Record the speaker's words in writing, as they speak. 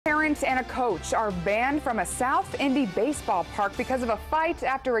parent and a coach are banned from a South Indy baseball park because of a fight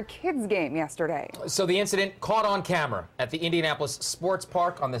after a kids game yesterday. So the incident caught on camera at the Indianapolis Sports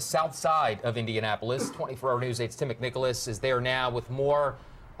Park on the south side of Indianapolis. 24 Hour News 8's Tim McNicholas is there now with more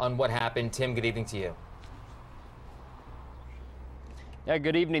on what happened. Tim, good evening to you. Yeah,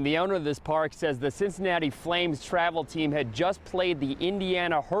 good evening. The owner of this park says the Cincinnati Flames travel team had just played the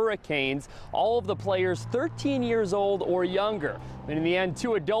Indiana Hurricanes, all of the players 13 years old or younger. And in the end,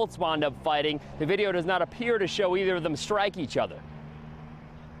 two adults wound up fighting. The video does not appear to show either of them strike each other.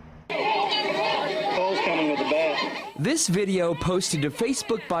 Coming with a bat. This video posted to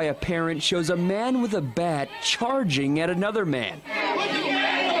Facebook by a parent shows a man with a bat charging at another man.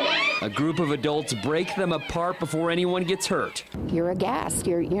 A group of adults break them apart before anyone gets hurt. You're aghast.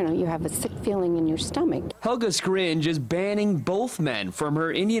 You have a sick feeling in your stomach. Helga Scringe is banning both men from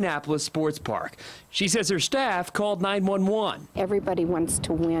her Indianapolis sports park. She says her staff called 911. Everybody wants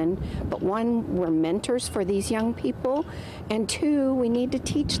to win, but one, we're mentors for these young people, and two, we need to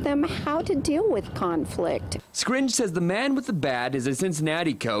teach them how to deal with conflict. Scringe says the man with the bat is a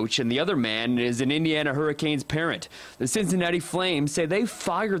Cincinnati coach and the other man is an Indiana Hurricanes parent. The Cincinnati Flames say they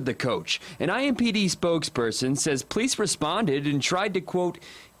fired the coach. An IMPD spokesperson says police responded and tried to, quote,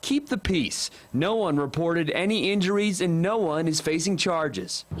 keep the peace. No one reported any injuries and no one is facing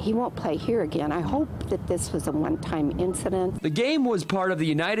charges. He won't play here again. I hope that this was a one-time incident. The game was part of the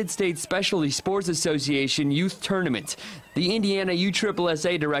United States Specialty Sports Association Youth Tournament. The Indiana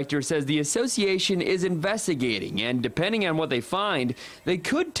USSSA director says the association is investigating, and depending on what they find, they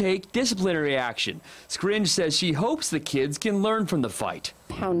could take disciplinary action. Scringe says she hopes the kids can learn from the fight.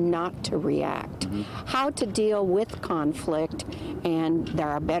 How not to react, how to deal with conflict, and there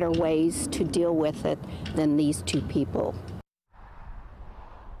are better ways to deal with it than these two people.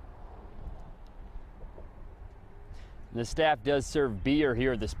 The staff does serve beer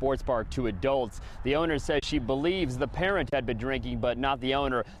here at the sports park to adults. The owner says she believes the parent had been drinking, but not the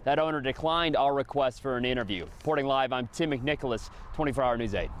owner. That owner declined our request for an interview. Reporting live, I'm Tim McNicholas, 24 Hour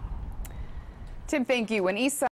News 8. Tim, thank you. When East